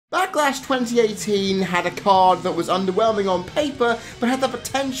Backlash 2018 had a card that was underwhelming on paper, but had the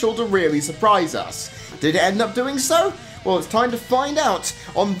potential to really surprise us. Did it end up doing so? Well, it's time to find out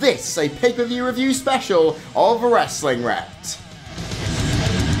on this, a pay-per-view review special of Wrestling Rant.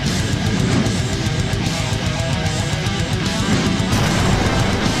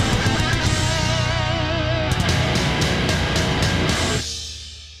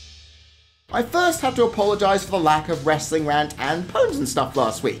 I first had to apologise for the lack of Wrestling Rant and Pones and stuff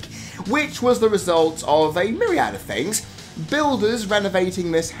last week, which was the result of a myriad of things. Builders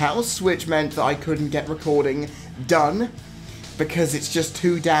renovating this house, which meant that I couldn't get recording done, because it's just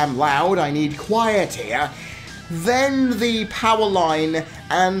too damn loud, I need quiet here. Then the power line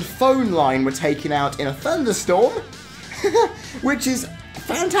and phone line were taken out in a thunderstorm, which is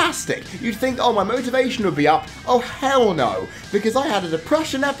fantastic. You'd think, oh, my motivation would be up. Oh, hell no. Because I had a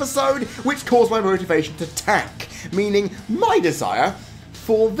depression episode, which caused my motivation to tank. Meaning, my desire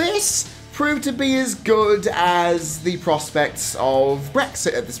for this proved to be as good as the prospects of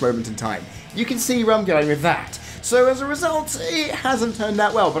Brexit at this moment in time. You can see where I'm going with that. So as a result, it hasn't turned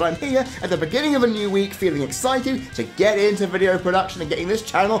out well, but I'm here at the beginning of a new week feeling excited to get into video production and getting this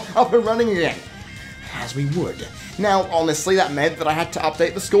channel up and running again. As we would. Now, honestly, that meant that I had to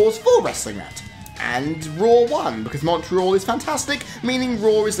update the scores for Wrestling Rant. And Raw won, because Montreal is fantastic, meaning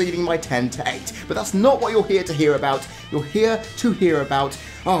Raw is leading by 10-8. But that's not what you're here to hear about. You're here to hear about,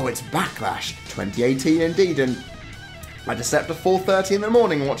 oh, it's Backlash 2018 indeed, and I just slept at 4:30 in the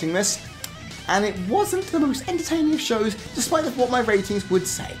morning watching this, and it wasn't the most entertaining of shows, despite what my ratings would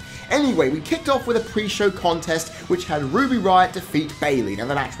say. Anyway, we kicked off with a pre-show contest which had Ruby Riott defeat Bayley. Now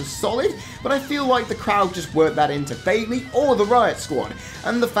the match was solid, but I feel like the crowd just weren't that into Bayley or the Riott Squad,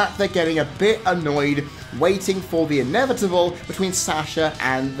 and the fact they're getting a bit annoyed waiting for the inevitable between Sasha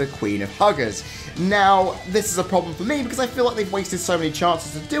and the Queen of Huggers. Now, this is a problem for me because I feel like they've wasted so many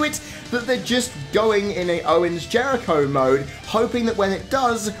chances to do it that they're just going in a Owens-Jericho mode, hoping that when it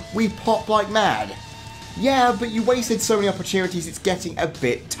does, we pop like mad. Yeah, but you wasted so many opportunities, it's getting a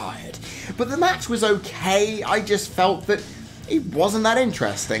bit tired. But the match was okay, I just felt that it wasn't that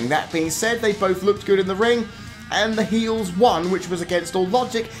interesting. That being said, they both looked good in the ring, and the heels won, which was against all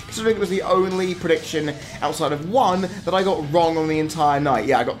logic, considering it was the only prediction outside of one that I got wrong on the entire night.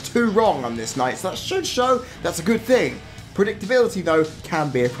 Yeah, I got 2 wrong on this night, so that should show that's a good thing. Predictability, though, can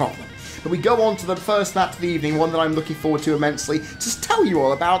be a problem. But we go on to the first match of the evening, one that I'm looking forward to immensely, to tell you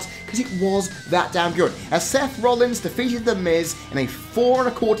all about, because it was that damn good. As Seth Rollins defeated The Miz in a 4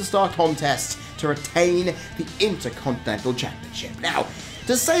 1/4 star contest to retain the Intercontinental Championship. Now,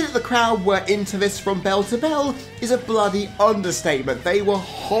 to say that the crowd were into this from bell to bell is a bloody understatement. They were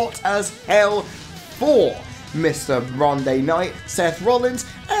hot as hell for Mr. Monday Night, Seth Rollins,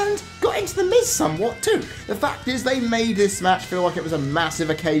 and got into The Miz somewhat too. The fact is, they made this match feel like it was a massive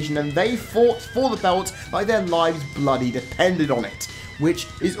occasion, and they fought for the belt like their lives bloody depended on it. Which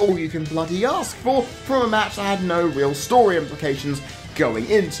is all you can bloody ask for from a match that had no real story implications going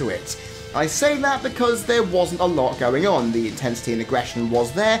into it. I say that because there wasn't a lot going on. The intensity and aggression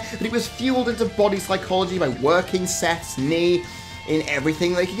was there, but it was fueled into body psychology by working Seth's knee in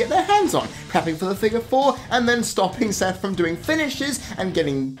everything they could get their hands on, prepping for the figure 4, and then stopping Seth from doing finishes and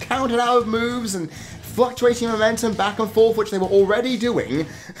getting counted out of moves and fluctuating momentum back and forth, which they were already doing,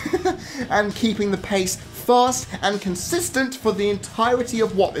 and keeping the pace fast and consistent for the entirety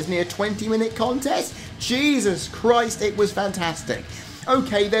of what, this near 20-minute contest? Jesus Christ, it was fantastic.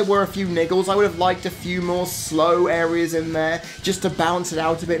 Okay, there were a few niggles. I would have liked a few more slow areas in there, just to balance it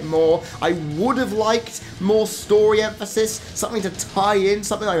out a bit more. I would have liked more story emphasis, something to tie in,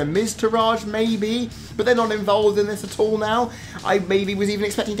 something like a Miz Taraj maybe, but they're not involved in this at all now. I maybe was even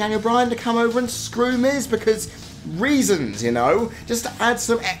expecting Daniel Bryan to come over and screw Miz, because reasons, you know, just to add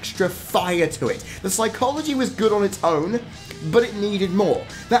some extra fire to it. The psychology was good on its own, but it needed more.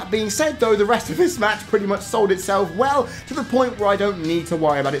 That being said, though, the rest of this match pretty much sold itself well, to the point where I don't need to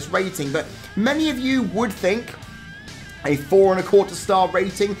worry about its rating, but many of you would think a 4 1/4 star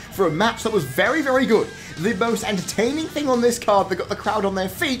rating for a match that was very, very good, the most entertaining thing on this card that got the crowd on their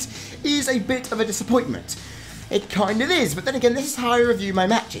feet, is a bit of a disappointment. It kind of is, but then again, this is how I review my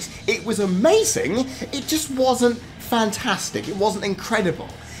matches. It was amazing, it just wasn't fantastic, it wasn't incredible,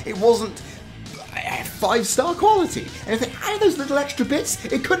 it wasn't 5-star quality. And if it had those little extra bits,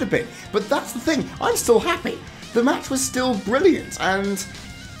 it could have been. But that's the thing, I'm still happy. The match was still brilliant, and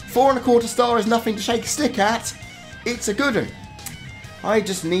 4 1/4 star is nothing to shake a stick at. It's a good one. I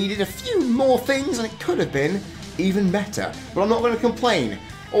just needed a few more things, and it could have been even better. But I'm not going to complain.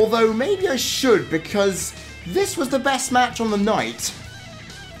 Although maybe I should, because this was the best match on the night.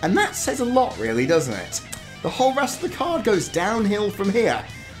 And that says a lot, really, doesn't it? The whole rest of the card goes downhill from here.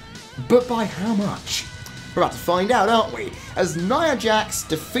 but by how much? We're about to find out, aren't we? As Nia Jax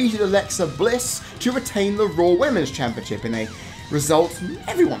defeated Alexa Bliss to retain the Raw Women's Championship in a result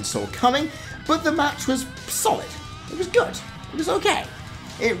everyone saw coming, but the match was solid. It was good. It was okay.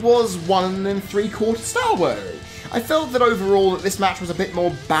 It was 1 3/4 star worthy. I felt that overall that this match was a bit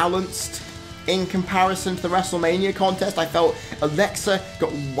more balanced in comparison to the WrestleMania contest. I felt Alexa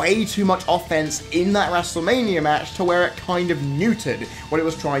got way too much offense in that WrestleMania match to where it kind of neutered what it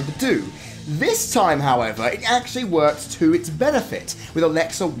was trying to do. This time, however, it actually worked to its benefit, with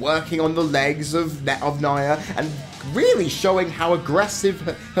Alexa working on the legs of Nia and really showing how aggressive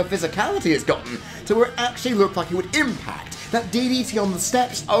her physicality has gotten, to where it actually looked like it would impact. That DDT on the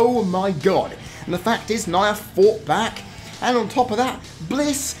steps, oh my god. And the fact is, Nia fought back, and on top of that,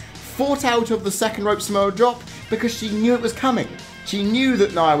 Bliss fought out of the second rope Samoa drop because she knew it was coming. She knew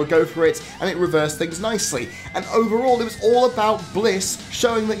that Nia would go for it, and it reversed things nicely. And overall, it was all about Bliss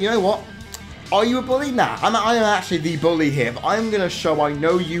showing that, you know what, are you a bully? Nah, I am actually the bully here, but I'm going to show I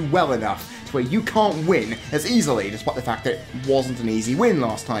know you well enough to where you can't win as easily, despite the fact that it wasn't an easy win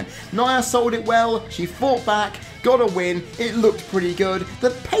last time. Nia sold it well, she fought back, got a win, it looked pretty good. The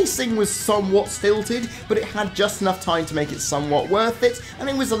pacing was somewhat stilted, but it had just enough time to make it somewhat worth it, and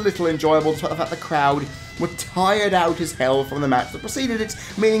it was a little enjoyable despite the fact the crowd were tired out as hell from the match that preceded it,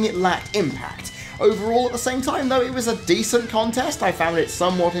 meaning it lacked impact. Overall, at the same time, though, it was a decent contest. I found it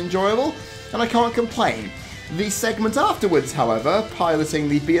somewhat enjoyable, and I can't complain. The segment afterwards, however, piloting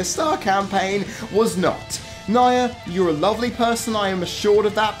the Be a Star campaign, was not. Nia, you're a lovely person, I am assured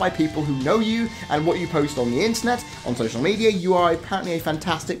of that by people who know you and what you post on the internet, on social media. You are apparently a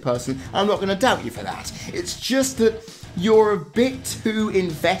fantastic person, and I'm not going to doubt you for that. It's just that you're a bit too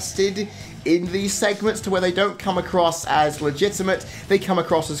invested in these segments to where they don't come across as legitimate, they come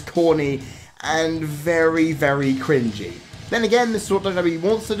across as corny and very, very cringy. Then again, this is what WWE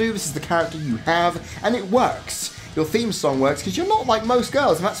wants to do, this is the character you have, and it works. Your theme song works because you're not like most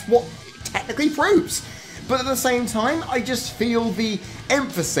girls, and that's what it technically proves. But at the same time, I just feel the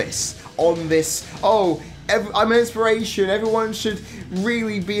emphasis on this, oh, I'm an inspiration, everyone should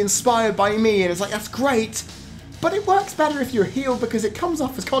really be inspired by me, and it's like, that's great, but it works better if you're healed because it comes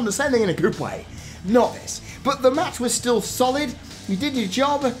off as condescending in a good way. Not this. But the match was still solid, you did your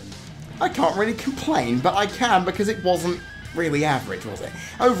job. I can't really complain, but I can because it wasn't really average, was it?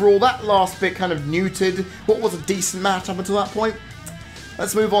 Overall, that last bit kind of neutered what was a decent match up until that point.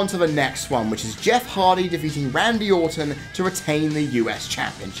 Let's move on to the next one, which is Jeff Hardy defeating Randy Orton to retain the US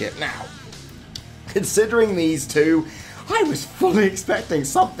Championship. Now, considering these two, I was fully expecting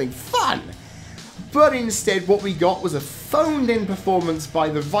something fun. But instead, what we got was a phoned-in performance by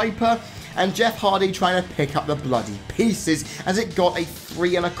the Viper, and Jeff Hardy trying to pick up the bloody pieces as it got a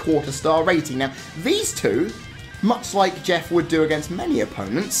 3 1/4 star rating. Now, these two, much like Jeff would do against many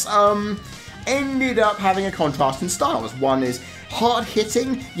opponents, ended up having a contrast in styles. One is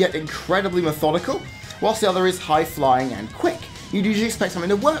hard-hitting, yet incredibly methodical, whilst the other is high-flying and quick. You'd usually expect something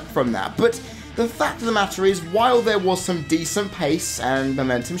to work from that, but the fact of the matter is, while there was some decent pace and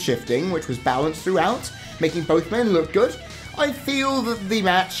momentum shifting, which was balanced throughout, making both men look good, I feel that the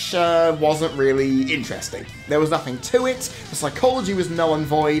match wasn't really interesting. There was nothing to it, the psychology was null and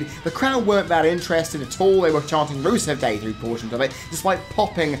void, the crowd weren't that interested at all, they were chanting Rusev Day through portions of it, despite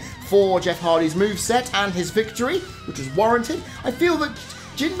popping for Jeff Hardy's moveset and his victory, which is warranted. I feel that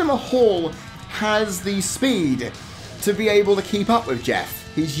Jinder Mahal has the speed to be able to keep up with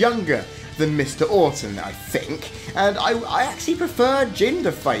Jeff. He's younger than Mr. Orton, I think, and I actually prefer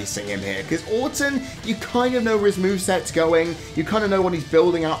Jinder facing him here, because Orton, you kind of know where his moveset's going, you kind of know what he's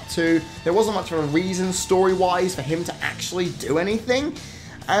building up to, there wasn't much of a reason story-wise for him to actually do anything,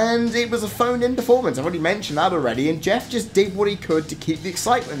 and it was a phoned-in performance. I've already mentioned that already, and Jeff just did what he could to keep the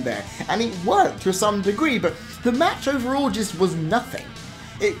excitement there, and it worked to some degree, but the match overall just was nothing.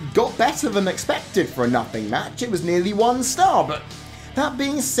 It got better than expected for a nothing match, it was nearly 1 star, but that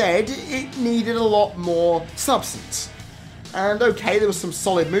being said, it needed a lot more substance. And okay, there was some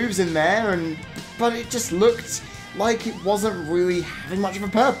solid moves in there, but it just looked like it wasn't really having much of a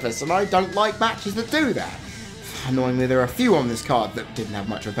purpose, and I don't like matches that do that. Annoyingly, there are a few on this card that didn't have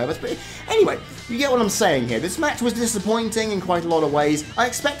much of a purpose, but anyway, you get what I'm saying here. This match was disappointing in quite a lot of ways. I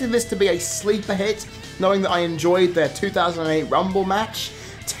expected this to be a sleeper hit, knowing that I enjoyed their 2008 Rumble match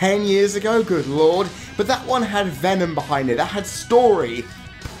 10 years ago, good lord, but that one had venom behind it, that had story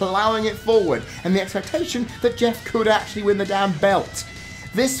ploughing it forward, and the expectation that Jeff could actually win the damn belt.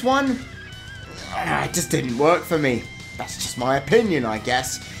 This one, it just didn't work for me. That's just my opinion, I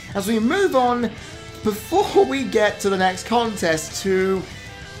guess. As we move on, before we get to the next contest, to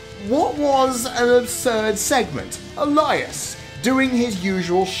what was an absurd segment. Elias doing his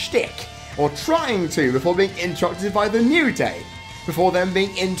usual shtick, or trying to, before being interrupted by the New Day, before then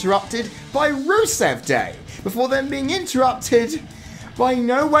being interrupted by Rusev Day, before then being interrupted by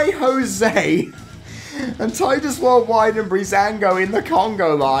No Way Jose and Titus Worldwide and Breezango in the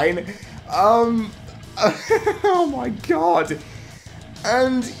Congo line. Oh my god.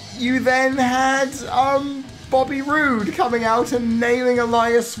 And you then had Bobby Roode coming out and nailing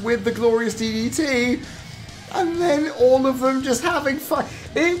Elias with the glorious DDT, and then all of them just having fun.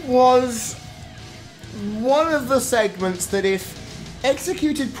 It was one of the segments that, if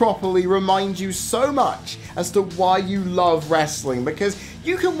executed properly, remind you so much as to why you love wrestling, because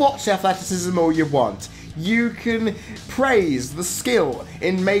you can watch athleticism all you want. You can praise the skill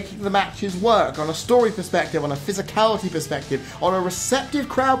in making the matches work on a story perspective, on a physicality perspective, on a receptive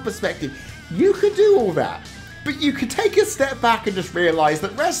crowd perspective. You could do all that, but you could take a step back and just realise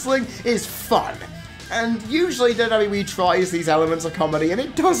that wrestling is fun. And usually WWE tries these elements of comedy and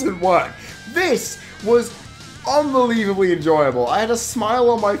it doesn't work. This was unbelievably enjoyable. I had a smile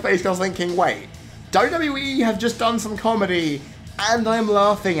on my face because I was thinking, wait, WWE have just done some comedy and I'm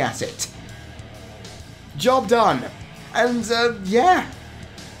laughing at it. Job done. And yeah,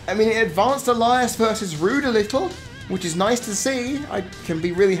 I mean, it advanced Elias versus Roode a little, which is nice to see. I can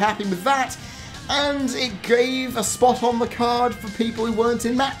be really happy with that. And it gave a spot on the card for people who weren't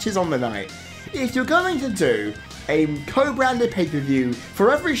in matches on the night. If you're going to do a co-branded pay-per-view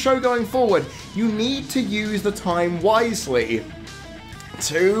for every show going forward, you need to use the time wisely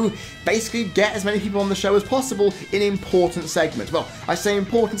to basically get as many people on the show as possible in important segments. Well, I say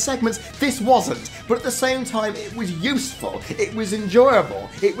important segments, this wasn't, but at the same time it was useful, it was enjoyable,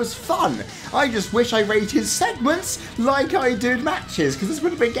 it was fun. I just wish I rated segments like I did matches, because this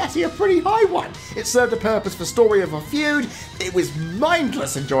would have been getting a pretty high one. It served a purpose for story of a feud, it was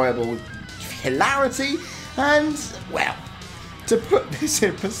mindless enjoyable hilarity, and, well, to put this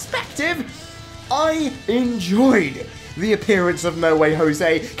in perspective, I enjoyed the appearance of No Way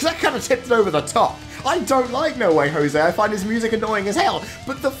Jose, because I kind of tipped it over the top. I don't like No Way Jose, I find his music annoying as hell,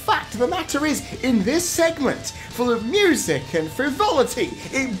 but the fact of the matter is, in this segment, full of music and frivolity,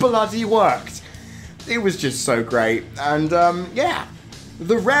 it bloody worked. It was just so great, and yeah,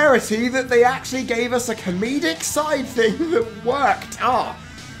 the rarity that they actually gave us a comedic side thing that worked.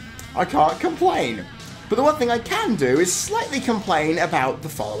 I can't complain. But the one thing I can do is slightly complain about the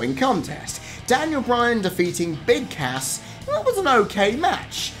following contest. Daniel Bryan defeating Big Cass. That was an okay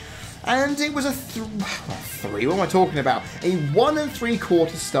match. And it was a what am I talking about? A 1 3/4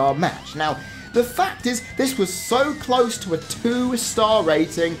 star match. Now, the fact is, this was so close to a 2-star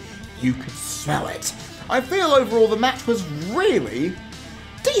rating, you could smell it. I feel overall the match was really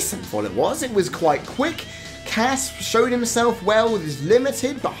decent for what it was. It was quite quick. Cass showed himself well with his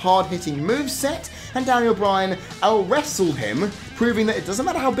limited but hard-hitting moveset, and Daniel Bryan out-wrestled him, proving that it doesn't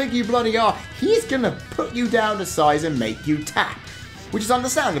matter how big you bloody are, he's gonna put you down to size and make you tap. Which is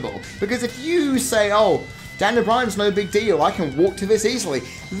understandable, because if you say, oh, Daniel Bryan's no big deal, I can walk to this easily,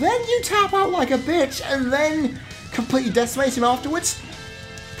 then you tap out like a bitch and then completely decimate him afterwards,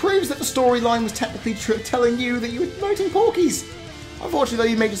 proves that the storyline was technically telling you that you were promoting porkies. Unfortunately,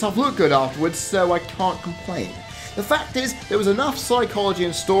 you made yourself look good afterwards, so I can't complain. The fact is, there was enough psychology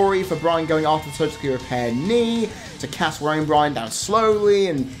and story for Bryan going after the surgically repaired knee, to Cass wearing Bryan down slowly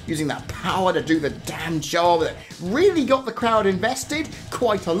and using that power to do the damn job that really got the crowd invested,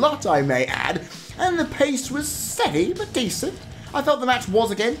 quite a lot I may add, and the pace was steady but decent. I felt the match was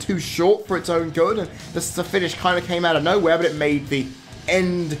again too short for its own good, and the finish kind of came out of nowhere, but it made the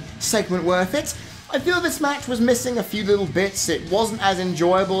end segment worth it. I feel this match was missing a few little bits. It wasn't as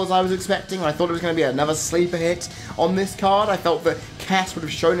enjoyable as I was expecting. I thought it was going to be another sleeper hit on this card. I felt that Cass would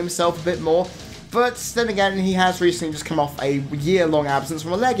have shown himself a bit more. But then again, he has recently just come off a year-long absence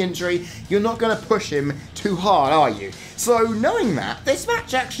from a leg injury. You're not going to push him too hard, are you? So knowing that, this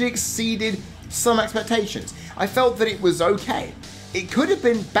match actually exceeded some expectations. I felt that it was okay. It could have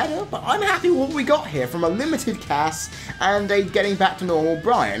been better, but I'm happy with what we got here from a limited Cass and a getting back to normal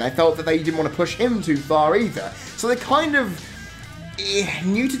Bryan. I felt that they didn't want to push him too far either. So they kind of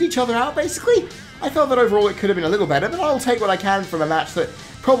neutered each other out, basically. I felt that overall it could have been a little better, but I'll take what I can from a match that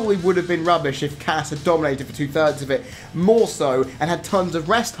probably would have been rubbish if Cass had dominated for 2/3 of it, more so, and had tons of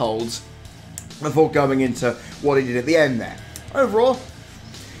rest holds before going into what he did at the end there. Overall,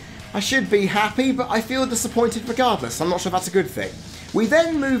 I should be happy, but I feel disappointed regardless. I'm not sure if that's a good thing. We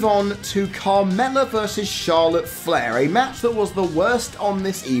then move on to Carmella versus Charlotte Flair, a match that was the worst on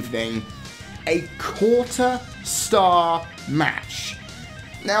this evening. A 1/4 star match.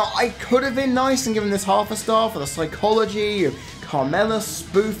 Now, I could have been nice and given this 1/2 star for the psychology of Carmella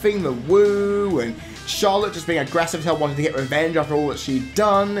spoofing the Woo and Charlotte just being aggressive as hell, wanting to get revenge after all that she'd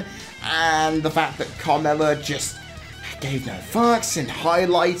done, and the fact that Carmella just gave no fucks and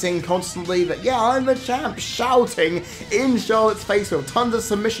highlighting constantly that, yeah, I'm the champ, shouting in Charlotte's face while tons of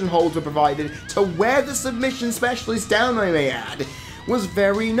submission holds were provided to wear the submission specialist down, I may add, was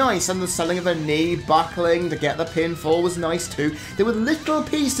very nice. And the selling of a knee buckling to get the pinfall was nice too. There were little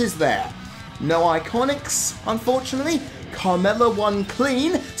pieces there. No iconics, unfortunately. Carmella won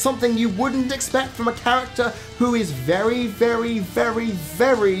clean, something you wouldn't expect from a character who is very, very, very,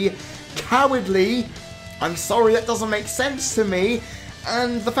 very cowardly. I'm sorry, that doesn't make sense to me,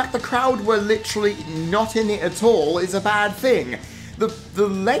 and the fact the crowd were literally not in it at all is a bad thing. The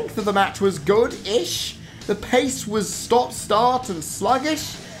length of the match was good-ish, the pace was stop-start and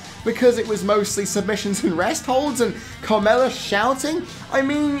sluggish, because it was mostly submissions and rest holds and Carmella shouting. I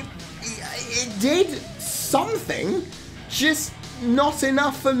mean, it did something, just not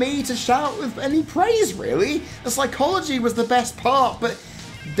enough for me to shout with any praise, really. The psychology was the best part, but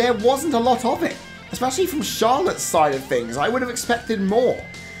there wasn't a lot of it. Especially from Charlotte's side of things, I would have expected more.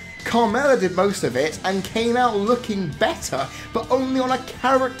 Carmella did most of it and came out looking better, but only on a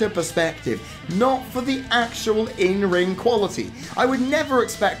character perspective, not for the actual in-ring quality. I would never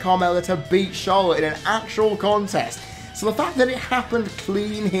expect Carmella to beat Charlotte in an actual contest. So the fact that it happened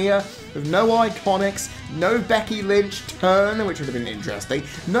clean here, with no iconics, no Becky Lynch turn, which would have been interesting,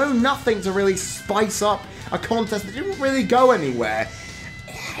 no nothing to really spice up a contest that didn't really go anywhere,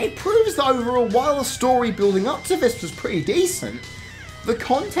 it proves that overall, while the story building up to this was pretty decent, the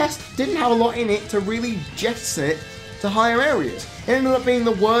contest didn't have a lot in it to really jettison it to higher areas. It ended up being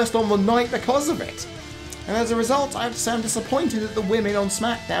the worst on the night because of it. And as a result, I have to say I'm disappointed that the women on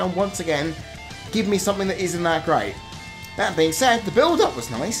SmackDown once again give me something that isn't that great. That being said, the build-up was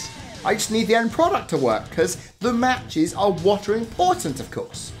nice. I just need the end product to work, because the matches are what are important, of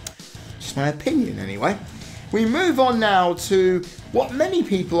course. Just my opinion, anyway. We move on now to what many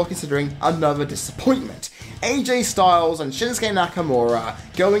people are considering another disappointment. AJ Styles and Shinsuke Nakamura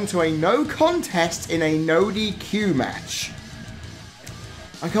going to a no contest in a no DQ match.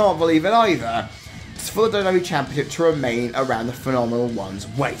 I can't believe it either. It's for the WWE Championship to remain around the Phenomenal One's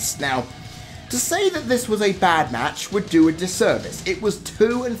waist. Now, to say that this was a bad match would do a disservice. It was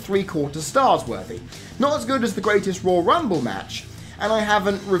 2 3/4 stars worthy. Not as good as the Greatest Royal Rumble match, and I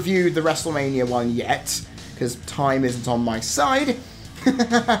haven't reviewed the WrestleMania one yet, because time isn't on my side,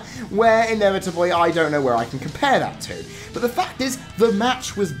 where inevitably I don't know where I can compare that to. But the fact is, the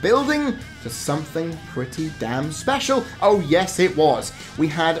match was building to something pretty damn special. Oh yes, it was. We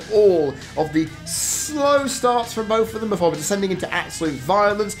had all of the slow starts from both of them before descending into absolute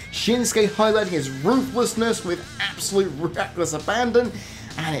violence, Shinsuke highlighting his ruthlessness with absolute reckless abandon,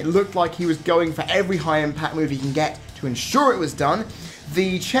 and it looked like he was going for every high impact move he can get to ensure it was done.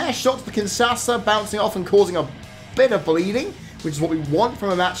 The chair shot to the Kinshasa bouncing off and causing a bit of bleeding, which is what we want from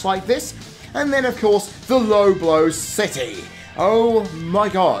a match like this. And then, of course, the Low Blow City. Oh my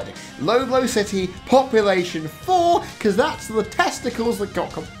god. Low Blow City, population 4, because that's the testicles that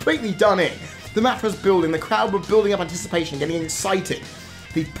got completely done in. The match was building, the crowd were building up anticipation, getting excited.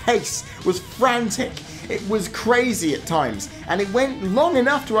 The pace was frantic. It was crazy at times. And it went long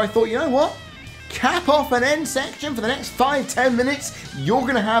enough to where I thought, you know what? Cap off an end section for the next 5-10 minutes, you're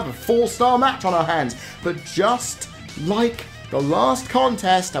going to have a 4-star match on our hands. But just like the last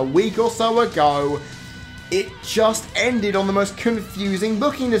contest a week or so ago, it just ended on the most confusing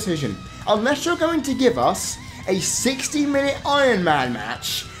booking decision. Unless you're going to give us a 60-minute Iron Man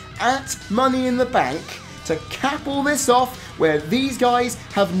match at Money in the Bank to cap all this off, where these guys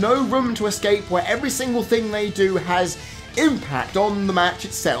have no room to escape, where every single thing they do has impact on the match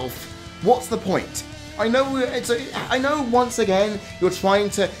itself, what's the point? I know once again you're trying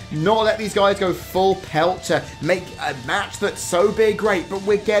to not let these guys go full pelt to make a match that's so big great, but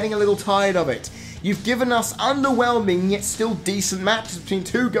we're getting a little tired of it. You've given us underwhelming yet still decent matches between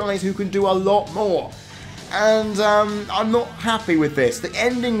two guys who can do a lot more. And I'm not happy with this. The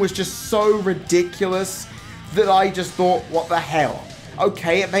ending was just so ridiculous that I just thought, what the hell?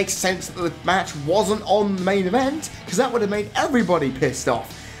 Okay, it makes sense that the match wasn't on the main event, because that would have made everybody pissed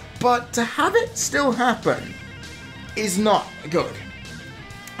off. But to have it still happen is not good.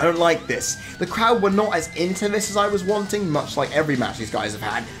 I don't like this. The crowd were not as into this as I was wanting, much like every match these guys have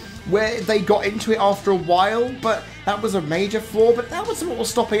had, where they got into it after a while, but that was a major flaw, but that was what was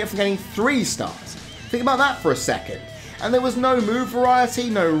stopping it from getting 3 stars. Think about that for a second. And there was no move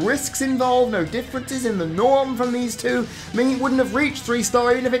variety, no risks involved, no differences in the norm from these two, meaning it wouldn't have reached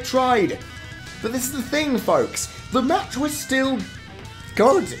 3-star even if it tried. But this is the thing, folks. The match was still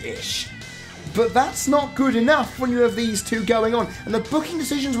good-ish. But that's not good enough when you have these two going on. And the booking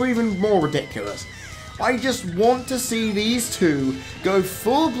decisions were even more ridiculous. I just want to see these two go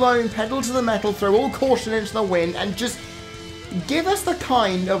full-blown pedal to the metal, throw all caution into the wind, and just give us the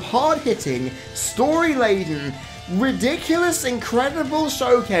kind of hard-hitting, story-laden, ridiculous, incredible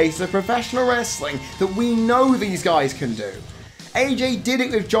showcase of professional wrestling that we know these guys can do. AJ did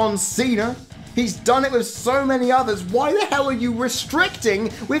it with John Cena. He's done it with so many others. Why the hell are you restricting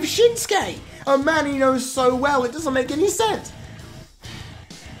with Shinsuke? A man he knows so well, it doesn't make any sense.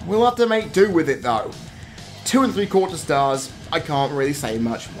 We'll have to make do with it though. 2 3/4 stars, I can't really say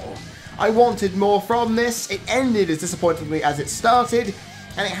much more. I wanted more from this. It ended as disappointingly as it started,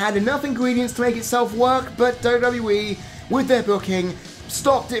 and it had enough ingredients to make itself work, but WWE, with their booking,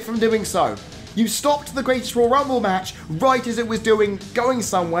 stopped it from doing so. You stopped the Greatest Royal Rumble match right as it was going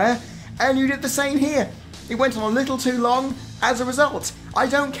somewhere, and you did the same here. It went on a little too long as a result. I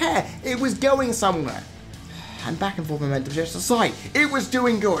don't care, it was going somewhere. And back and forth momentum just aside, it was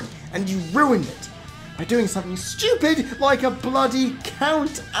doing good, and you ruined it by doing something stupid like a bloody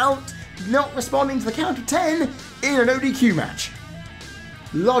count out, not responding to the count of 10 in an ODQ match.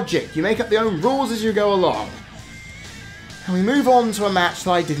 Logic, you make up your own rules as you go along. And we move on to a match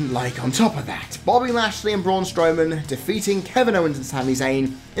that I didn't like on top of that. Bobby Lashley and Braun Strowman defeating Kevin Owens and Sami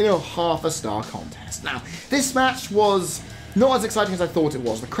Zayn in a half-a-star contest. Now, this match was not as exciting as I thought it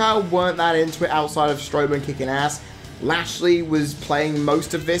was. The crowd weren't that into it outside of Strowman kicking ass. Lashley was playing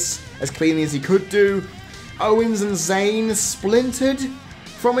most of this as cleanly as he could do. Owens and Zayn splintered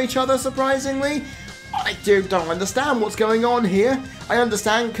from each other, surprisingly. I don't understand what's going on here. I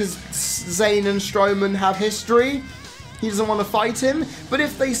understand because Zayn and Strowman have history. He doesn't want to fight him, but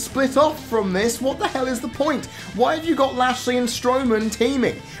if they split off from this, what the hell is the point? Why have you got Lashley and Strowman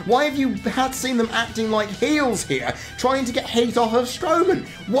teaming? Why have you seen them acting like heels here, trying to get hate off of Strowman?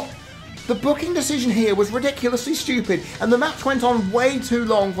 What? The booking decision here was ridiculously stupid, and the match went on way too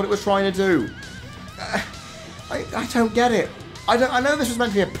long for what it was trying to do. I don't get it. I know this was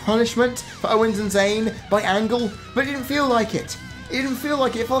meant to be a punishment for Owens and Zayn by Angle, but it didn't feel like it. It didn't feel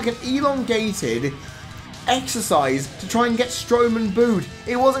like it. It felt like an elongated exercise to try and get Strowman booed.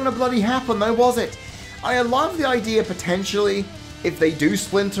 It wasn't gonna bloody happen though, was it? I love the idea potentially, if they do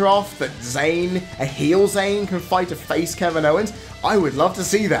splinter off, that Zayn, a heel Zayn, can fight a face Kevin Owens. I would love to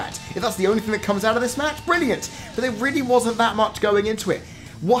see that. If that's the only thing that comes out of this match, brilliant. But there really wasn't that much going into it.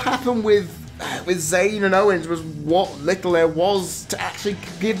 What happened with Zayn and Owens was what little there was to actually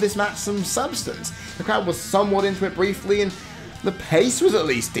give this match some substance. The crowd was somewhat into it briefly, and the pace was at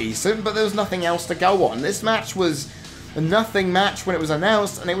least decent, but there was nothing else to go on. This match was a nothing match when it was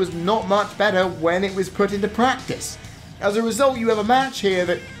announced, and it was not much better when it was put into practice. As a result, you have a match here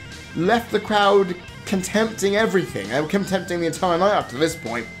that left the crowd contempting everything. They were contempting the entire night up to this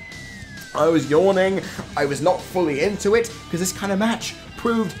point. I was yawning, I was not fully into it, because this kind of match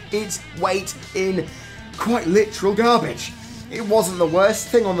proved its weight in quite literal garbage. It wasn't the worst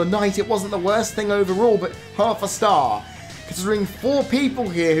thing on the night, it wasn't the worst thing overall, but half a star. Considering 4 people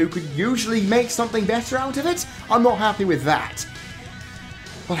here who could usually make something better out of it, I'm not happy with that.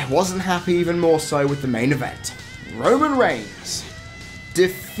 But I wasn't happy even more so with the main event. Roman Reigns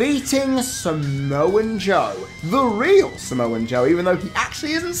defeating Samoan Joe. The real Samoan Joe, even though he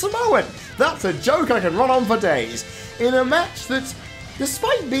actually isn't Samoan. That's a joke I can run on for days. In a match that,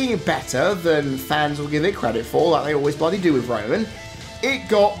 despite being better than fans will give it credit for, like they always bloody do with Roman, it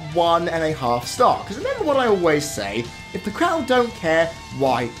got 1.5 stars. Because remember what I always say, if the crowd don't care,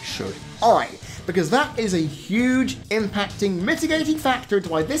 why should I? Because that is a huge, impacting, mitigating factor into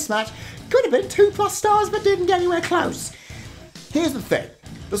why this match could have been 2+ stars but didn't get anywhere close. Here's the thing,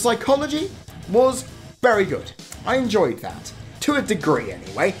 the psychology was very good. I enjoyed that, to a degree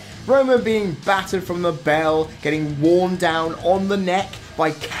anyway. Roman being battered from the bell, getting worn down on the neck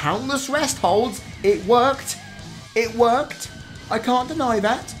by countless rest holds, it worked. It worked. I can't deny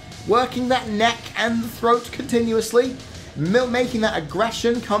that. Working that neck and the throat continuously, making that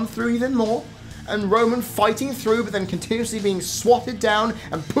aggression come through even more, and Roman fighting through but then continuously being swatted down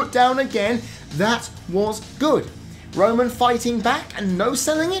and put down again, that was good. Roman fighting back and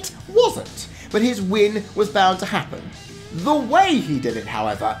no-selling it wasn't, but his win was bound to happen. The way he did it,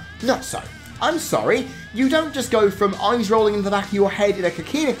 however, not so. I'm sorry, you don't just go from eyes rolling in the back of your head in a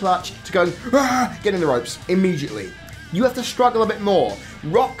coquina clutch to going, get in the ropes immediately. You have to struggle a bit more,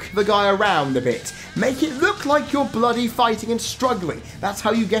 rock the guy around a bit, make it look like you're bloody fighting and struggling. That's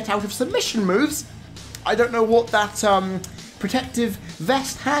how you get out of submission moves. I don't know what that protective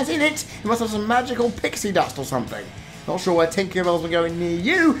vest has in it. It must have some magical pixie dust or something. Not sure where Tinkerbell's been going near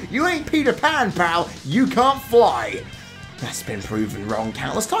you. You ain't Peter Pan, pal. You can't fly. That's been proven wrong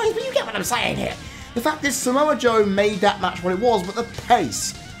countless times, but you get what I'm saying here. The fact is, Samoa Joe made that match what it was, but the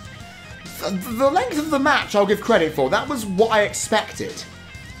pace The length of the match I'll give credit for. That was what I expected.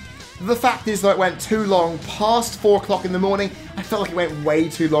 The fact is that it went too long, past 4 o'clock in the morning. I felt like it went way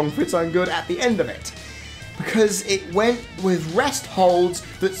too long for its own good at the end of it. Because it went with rest holds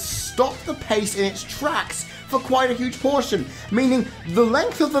that stopped the pace in its tracks for quite a huge portion. Meaning the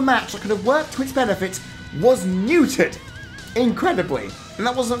length of the match that could have worked to its benefit was neutered. Incredibly. And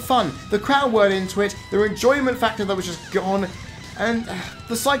that wasn't fun. The crowd weren't into it. Their enjoyment factor though was just gone. And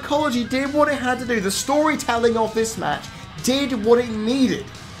the psychology did what it had to do. The storytelling of this match did what it needed.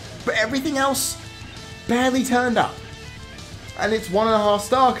 But everything else barely turned up. And it's 1.5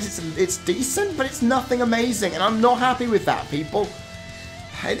 stars because it's decent, but it's nothing amazing. And I'm not happy with that, people.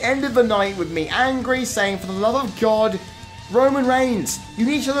 It ended the night with me angry, saying, for the love of God, Roman Reigns, you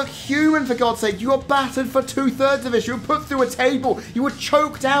need to look human for God's sake. You were battered for 2/3 of this. You were put through a table. You were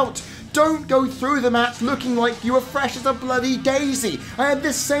choked out. Don't go through the match looking like you were fresh as a bloody daisy. I had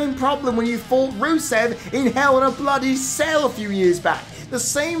this same problem when you fought Rusev in Hell in a Bloody Cell a few years back. The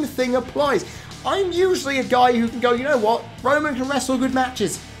same thing applies. I'm usually a guy who can go, you know what, Roman can wrestle good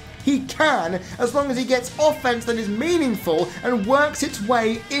matches. He can, as long as he gets offense that is meaningful and works its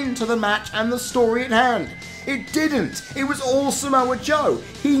way into the match and the story at hand. It didn't. It was all Samoa Joe.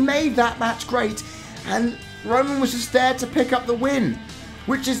 He made that match great, and Roman was just there to pick up the win,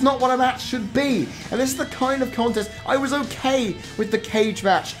 which is not what a match should be. And this is the kind of contest I was okay with the cage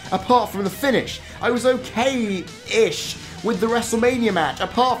match, apart from the finish. I was okay-ish with the WrestleMania match,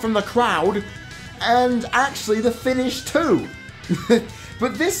 apart from the crowd, and actually the finish too.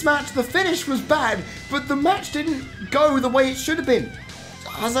 But this match, the finish was bad, but the match didn't go the way it should have been.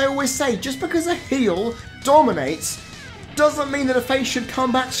 As I always say, just because a heel dominates doesn't mean that a face should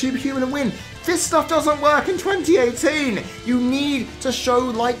come back superhuman and win. This stuff doesn't work in 2018. You need to show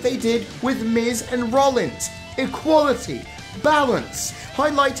like they did with Miz and Rollins. Equality, balance,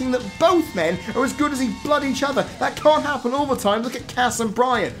 highlighting that both men are as good as blood each other. That can't happen all the time. Look at Cass and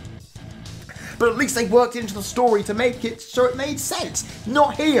Bryan. But at least they worked into the story to make it so it made sense.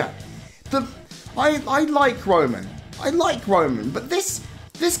 Not here. I like Roman. I like Roman, but this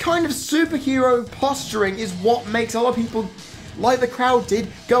kind of superhero posturing is what makes a lot of people, like the crowd did,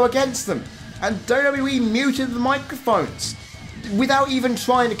 go against them. And WWE muted the microphones without even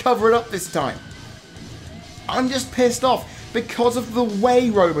trying to cover it up this time. I'm just pissed off because of the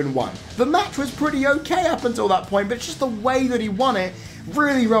way Roman won. The match was pretty okay up until that point, but it's just the way that he won it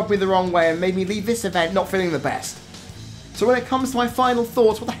really rubbed me the wrong way and made me leave this event not feeling the best. So when it comes to my final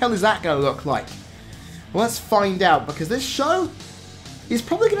thoughts, what the hell is that going to look like? Well, let's find out, because this show is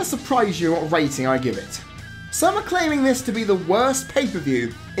probably going to surprise you what rating I give it. Some are claiming this to be the worst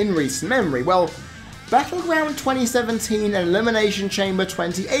pay-per-view in recent memory. Well, Battleground 2017 and Elimination Chamber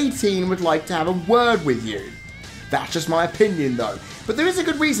 2018 would like to have a word with you. That's just my opinion though, but there is a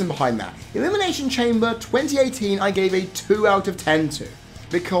good reason behind that. Elimination Chamber 2018 I gave a 2 out of 10 to,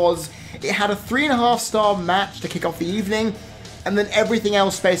 because it had a 3.5 star match to kick off the evening, and then everything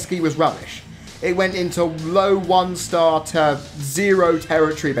else basically was rubbish. It went into low 1 star to 0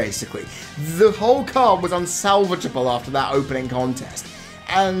 territory basically. The whole card was unsalvageable after that opening contest,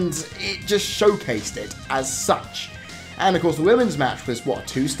 and it just showcased it as such. And of course the women's match was what,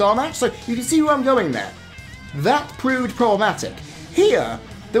 a 2-star match? So you can see where I'm going there. That proved problematic. Here,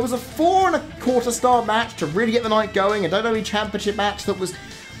 there was a 4.25 star match to really get the night going, a WWE Championship match that was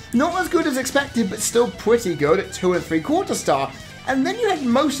not as good as expected, but still pretty good at 2.75 star. And then you had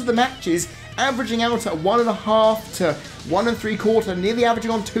most of the matches averaging out at 1.5 to 1.75, nearly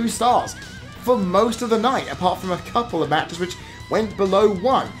averaging on 2 stars for most of the night, apart from a couple of matches which went below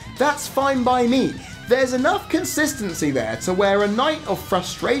 1. That's fine by me. There's enough consistency there to where a night of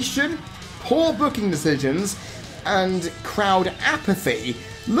frustration, poor booking decisions, and crowd apathy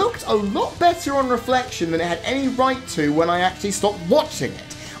looked a lot better on reflection than it had any right to when I actually stopped watching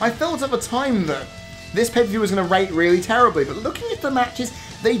it. I felt at the time that this pay-per-view was going to rate really terribly, but looking at the matches,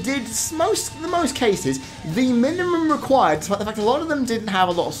 they did, in most cases, the minimum required, despite the fact a lot of them didn't have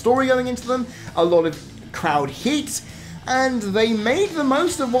a lot of story going into them, a lot of crowd heat, and they made the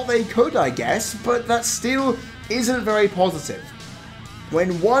most of what they could, I guess, but that still isn't very positive.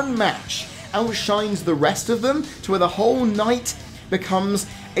 When one match outshines the rest of them to where the whole night becomes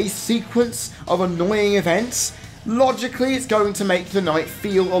a sequence of annoying events, logically it's going to make the night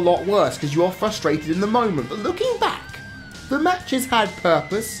feel a lot worse because you are frustrated in the moment. But looking back, the matches had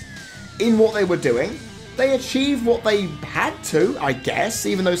purpose in what they were doing. They achieved what they had to, I guess,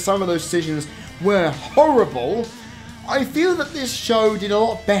 even though some of those decisions were horrible. I feel that this show did a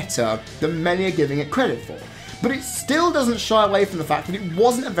lot better than many are giving it credit for. But it still doesn't shy away from the fact that it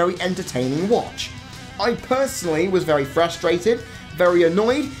wasn't a very entertaining watch. I personally was very frustrated very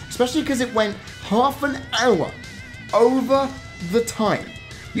annoyed, especially because it went half an hour over the time.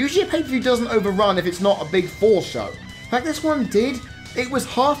 Usually a pay-per-view doesn't overrun if it's not a big 4 show. In fact, this one did. It was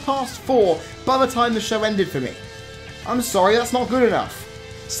 4:30 by the time the show ended for me. I'm sorry, that's not good enough.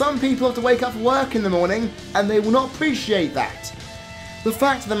 Some people have to wake up for work in the morning, and they will not appreciate that. The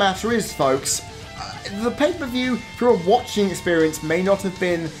fact of the matter is, folks, the pay-per-view for a watching experience may not have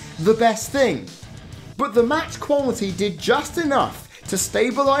been the best thing, but the match quality did just enough to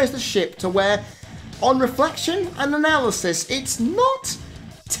stabilise the ship to where, on reflection and analysis, it's not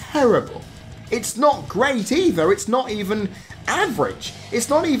terrible. It's not great either, it's not even average. It's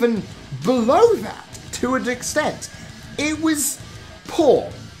not even below that, to an extent. It was poor,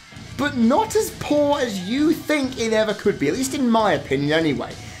 but not as poor as you think it ever could be, at least in my opinion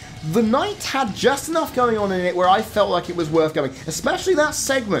anyway. The night had just enough going on in it where I felt like it was worth going, especially that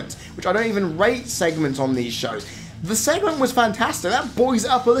segment, which I don't even rate segments on these shows. The segment was fantastic, that buoys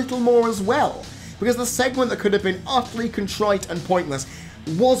it up a little more as well, because the segment that could have been utterly contrite and pointless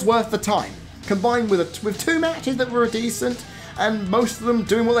was worth the time, combined with 2 matches that were decent, and most of them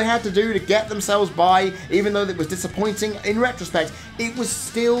doing what they had to do to get themselves by, even though it was disappointing in retrospect, it was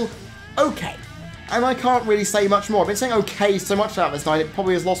still okay. And I can't really say much more. I've been saying okay so much throughout this night, it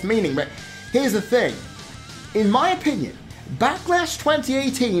probably has lost meaning, but here's the thing. In my opinion, Backlash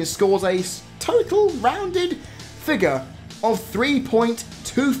 2018 scores a total rounded figure of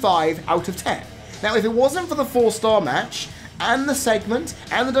 3.25 out of 10. Now, if it wasn't for the 4-star match, and the segment,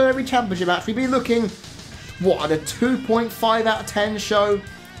 and the WWE Championship match, we'd be looking, what, at a 2.5 out of 10 show?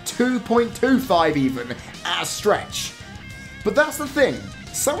 2.25 even, at a stretch. But that's the thing.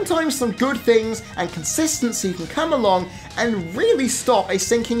 Sometimes some good things and consistency can come along and really stop a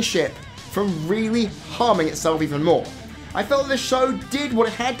sinking ship from really harming itself even more. I felt the show did what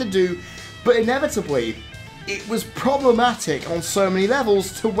it had to do, but inevitably, it was problematic on so many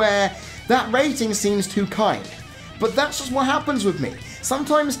levels to where that rating seems too kind. But that's just what happens with me.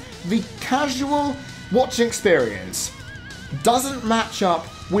 Sometimes the casual watching experience doesn't match up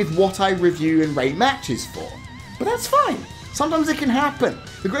with what I review and rate matches for. But that's fine. Sometimes it can happen.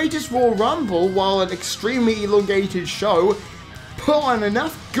 The Greatest Royal Rumble, while an extremely elongated show, put on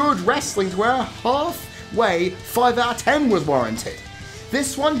enough good wrestling to where a halfway 5 out of 10 was warranted.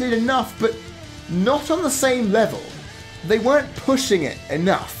 This one did enough, but not on the same level. They weren't pushing it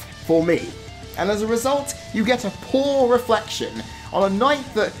enough for me. And as a result, you get a poor reflection on a night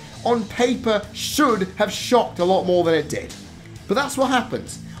that, on paper, should have shocked a lot more than it did. But that's what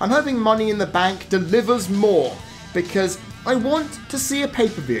happens. I'm hoping Money in the Bank delivers more, because I want to see a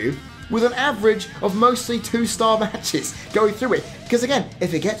pay-per-view with an average of mostly 2-star matches going through it. Because again,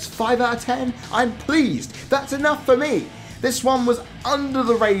 if it gets 5 out of 10, I'm pleased. That's enough for me. This one was under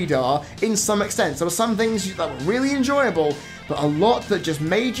the radar in some extent. There were some things that were really enjoyable, but a lot that just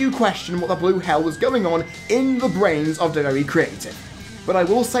made you question what the blue hell was going on in the brains of WWE Creative. But I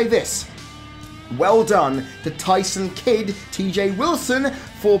will say this. Well done to Tyson Kidd, TJ Wilson,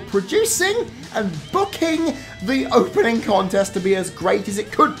 for producing and booking the opening contest to be as great as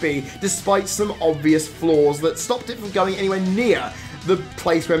it could be, despite some obvious flaws that stopped it from going anywhere near the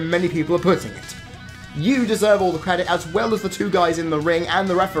place where many people are putting it. You deserve all the credit, as well as the 2 guys in the ring and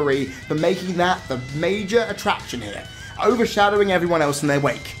the referee, for making that the major attraction here, overshadowing everyone else in their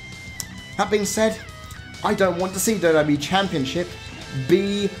wake. That being said, I don't want to see WWE Championship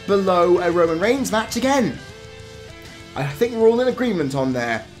be below a Roman Reigns match again. I think we're all in agreement on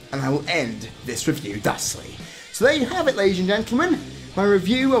there, and I will end this review thusly. So there you have it, ladies and gentlemen. My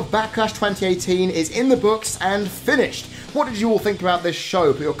review of Backlash 2018 is in the books and finished. What did you all think about this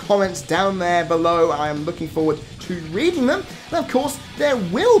show? Put your comments down there below. I am looking forward to reading them. And of course, there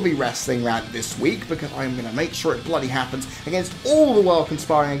will be Wrestling Rant this week, because I'm going to make sure it bloody happens against all the world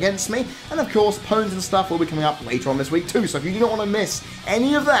conspiring against me. And of course, Pones and stuff will be coming up later on this week too. So if you do not want to miss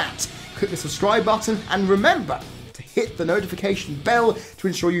any of that, click the subscribe button and remember to hit the notification bell to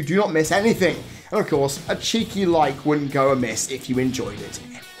ensure you do not miss anything. And of course, a cheeky like wouldn't go amiss if you enjoyed it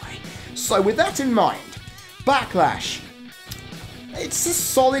anyway. So with that in mind, Backlash. It's a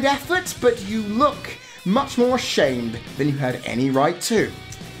solid effort, but you look much more ashamed than you had any right to.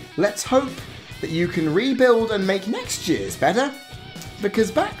 Let's hope that you can rebuild and make next year's better, because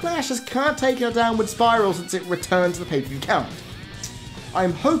Backlash has kind of taken a downward spiral since it returned to the pay-per-view count.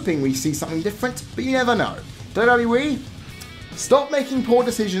 I'm hoping we see something different, but you never know. WWE, stop making poor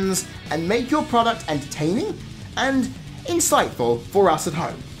decisions and make your product entertaining and insightful for us at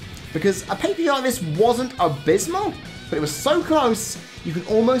home. Because a pay-per-view like this wasn't abysmal, but it was so close, you can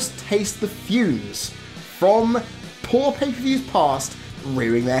almost taste the fumes from poor pay-per-views past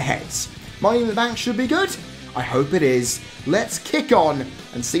rearing their heads. Money in the Bank should be good. I hope it is. Let's kick on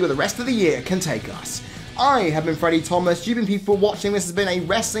and see where the rest of the year can take us. I have been Freddie Thomas, you've been people watching. This has been a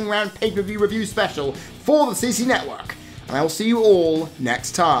Wrestling Rant pay-per-view review special for the CC Network, and I will see you all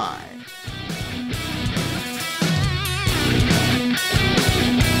next time.